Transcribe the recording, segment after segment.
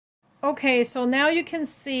Okay, so now you can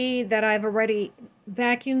see that I've already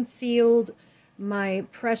vacuum sealed my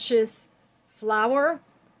precious flour.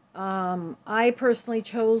 I personally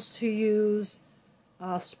chose to use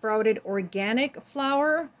sprouted organic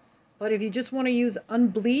flour, but if you just want to use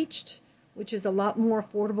unbleached, which is a lot more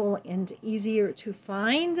affordable and easier to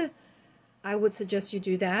find, I would suggest you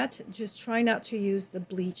do that. Just try not to use the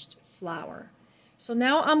bleached flour. So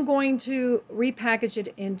now I'm going to repackage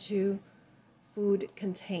it into food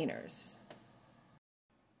containers.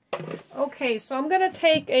 Okay, so I'm going to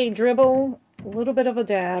take a dribble, a little bit of a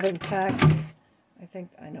dab, in fact. I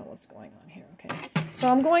think I know what's going on here. Okay, so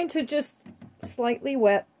I'm going to just slightly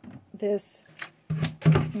wet this,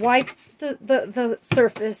 wipe the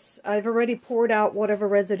surface. I've already poured out whatever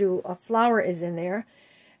residue of flour is in there.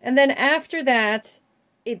 And then after that,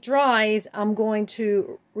 it dries, I'm going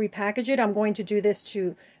to repackage it. I'm going to do this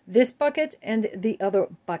to this bucket and the other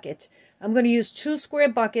bucket. I'm going to use 2 square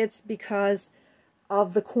buckets because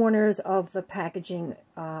of the corners of the packaging,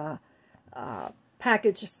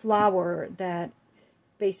 packaged flour that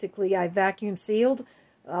basically I vacuum sealed.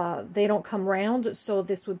 They don't come round, so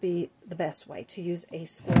this would be the best way to use a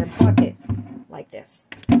square bucket like this.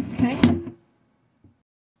 Okay.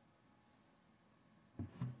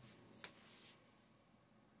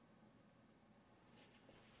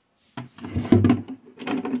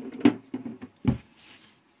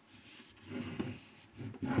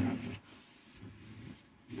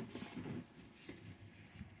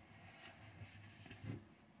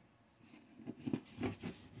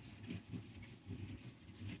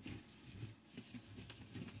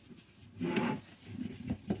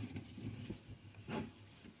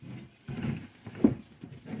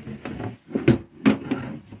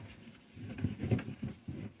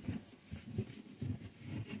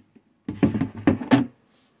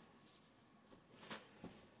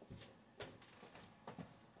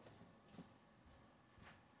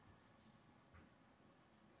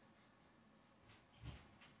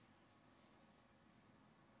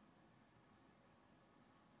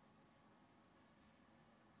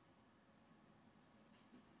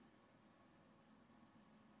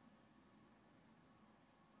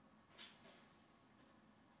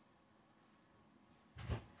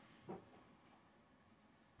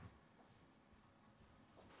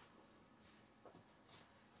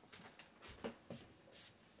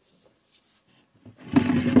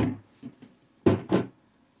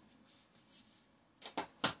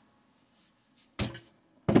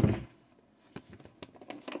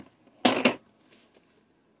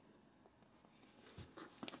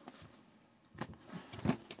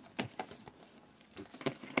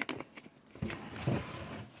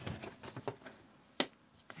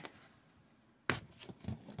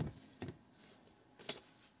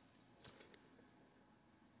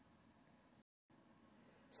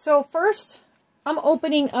 So first, I'm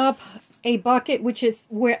opening up a bucket, which is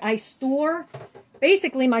where I store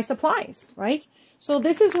basically my supplies, right? So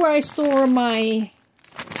this is where I store my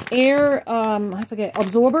air,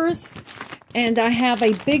 absorbers. And I have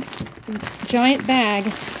a big, giant bag.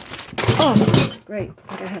 Oh, great.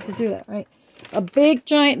 I have to do that, right? A big,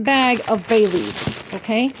 giant bag of bay leaves,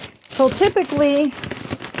 okay? So typically,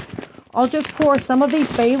 I'll just pour some of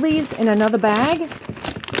these bay leaves in another bag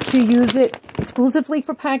to use it exclusively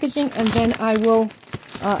for packaging, and then I will,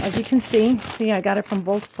 as you can see I got it from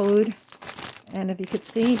bulk food, and if you could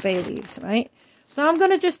see, bay leaves, right? So now I'm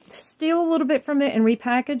going to just steal a little bit from it and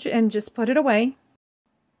repackage and just put it away.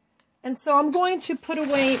 And so I'm going to put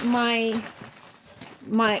away my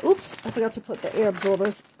oops, I forgot to put the air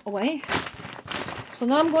absorbers away. So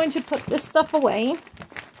now I'm going to put this stuff away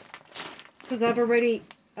because I've already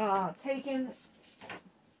taken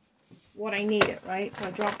what I needed, right? So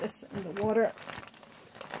I dropped this in the water,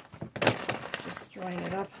 just drying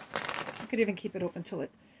it up. You could even keep it open until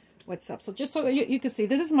it wets up. So just so you can see,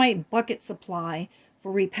 this is my bucket supply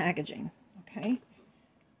for repackaging, okay?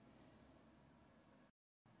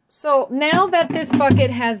 So now that this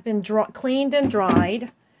bucket has been cleaned and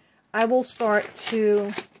dried, I will start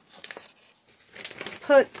to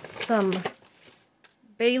put some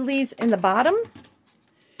bay leaves in the bottom,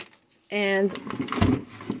 and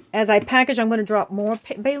as I package, I'm going to drop more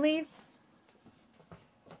bay leaves.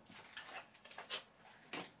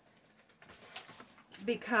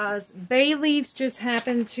 Because bay leaves just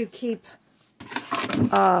happen to keep,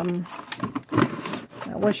 I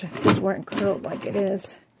wish this weren't curled like it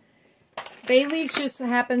is. Bay leaves just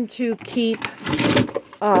happen to keep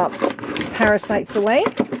parasites away,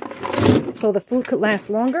 so the food could last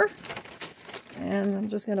longer. And I'm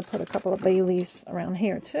just going to put a couple of bay leaves around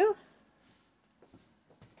here too.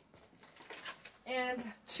 And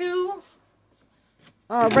 2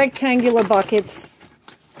 rectangular buckets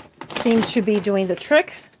seem to be doing the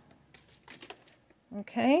trick.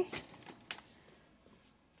 Okay.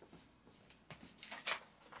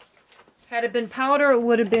 Had it been powder, it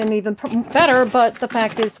would have been even better, but the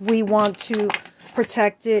fact is we want to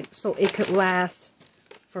protect it so it could last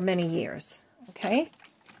for many years. Okay.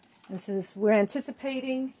 And since we're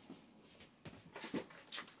anticipating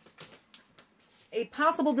a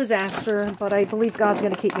possible disaster, but I believe God's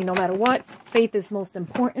going to keep me no matter what. Faith is most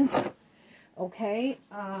important. Okay.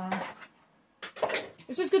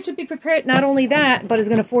 It's just good to be prepared. Not only that, but it's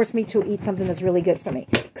going to force me to eat something that's really good for me.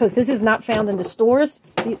 Because this is not found in the stores.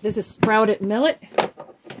 This is sprouted millet.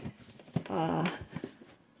 I'm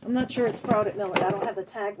not sure it's sprouted millet. I don't have the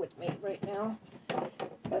tag with me right now.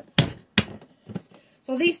 But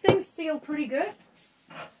so these things seal pretty good.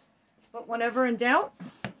 But whenever in doubt,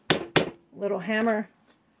 little hammer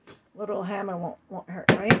won't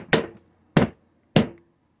hurt, right?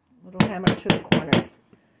 Little hammer to the corners.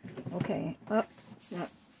 Okay, up. It's not.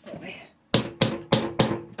 Oh, wait. I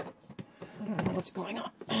don't know what's going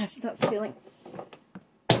on. It's not sealing.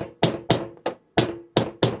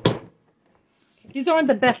 These aren't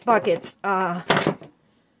the best buckets. The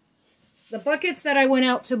buckets that I went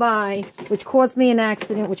out to buy, which caused me an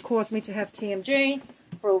accident, which caused me to have TMJ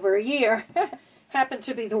for over a year, happened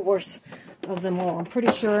to be the worst of them all. I'm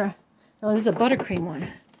pretty sure. Oh, this is a buttercream one.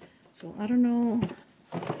 So I don't know.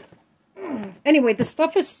 Anyway, the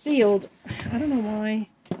stuff is sealed. I don't know why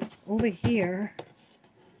over here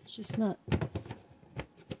it's just not.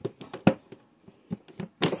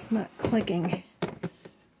 It's not clicking.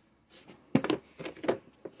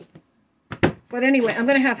 But anyway, I'm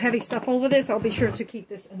going to have heavy stuff over this. I'll be sure to keep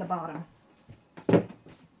this in the bottom.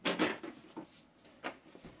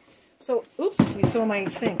 So, oops, you saw my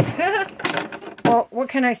sink. Well, what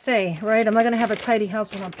can I say, right? I'm not going to have a tidy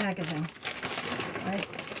house when I'm packaging. Right?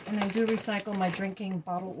 And I do recycle my drinking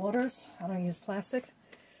bottled waters. I don't use plastic.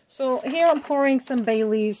 So here I'm pouring some bay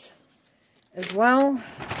leaves as well.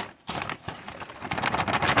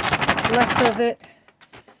 What's left of it.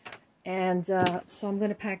 And so I'm going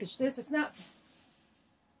to package this. It's not...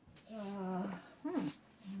 Let me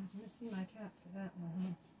see my cap for that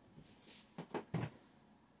one.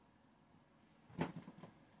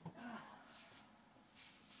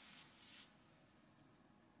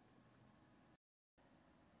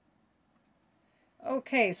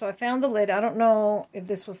 Okay, so I found the lid. I don't know if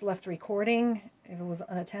this was left recording, if it was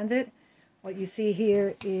unattended. What you see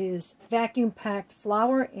here is vacuum-packed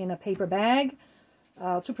flour in a paper bag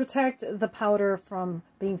to protect the powder from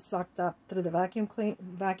being sucked up through the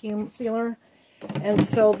vacuum sealer. And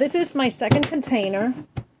so this is my second container.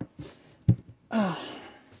 Boy.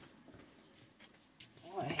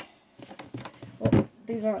 Well,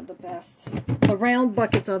 these aren't the best. The round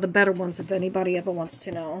buckets are the better ones if anybody ever wants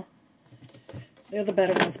to know. They're the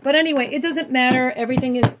better ones. But anyway, it doesn't matter.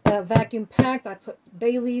 Everything is vacuum packed. I put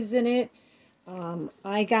bay leaves in it.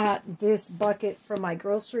 I got this bucket from my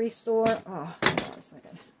grocery store. Oh, hold on a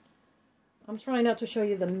second. I'm trying not to show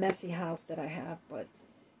you the messy house that I have, but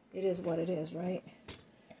it is what it is, right?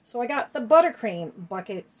 So I got the buttercream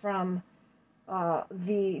bucket from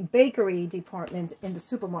the bakery department in the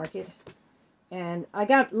supermarket. And I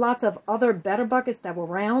got lots of other better buckets that were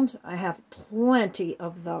round. I have plenty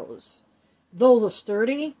of those. Those are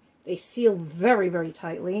sturdy. They seal very, very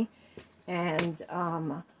tightly. And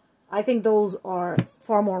I think those are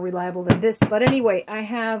far more reliable than this. But anyway, I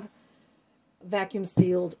have vacuum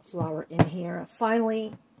sealed flour in here.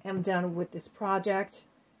 Finally, I'm done with this project.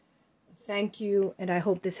 Thank you. And I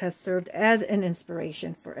hope this has served as an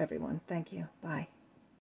inspiration for everyone. Thank you. Bye.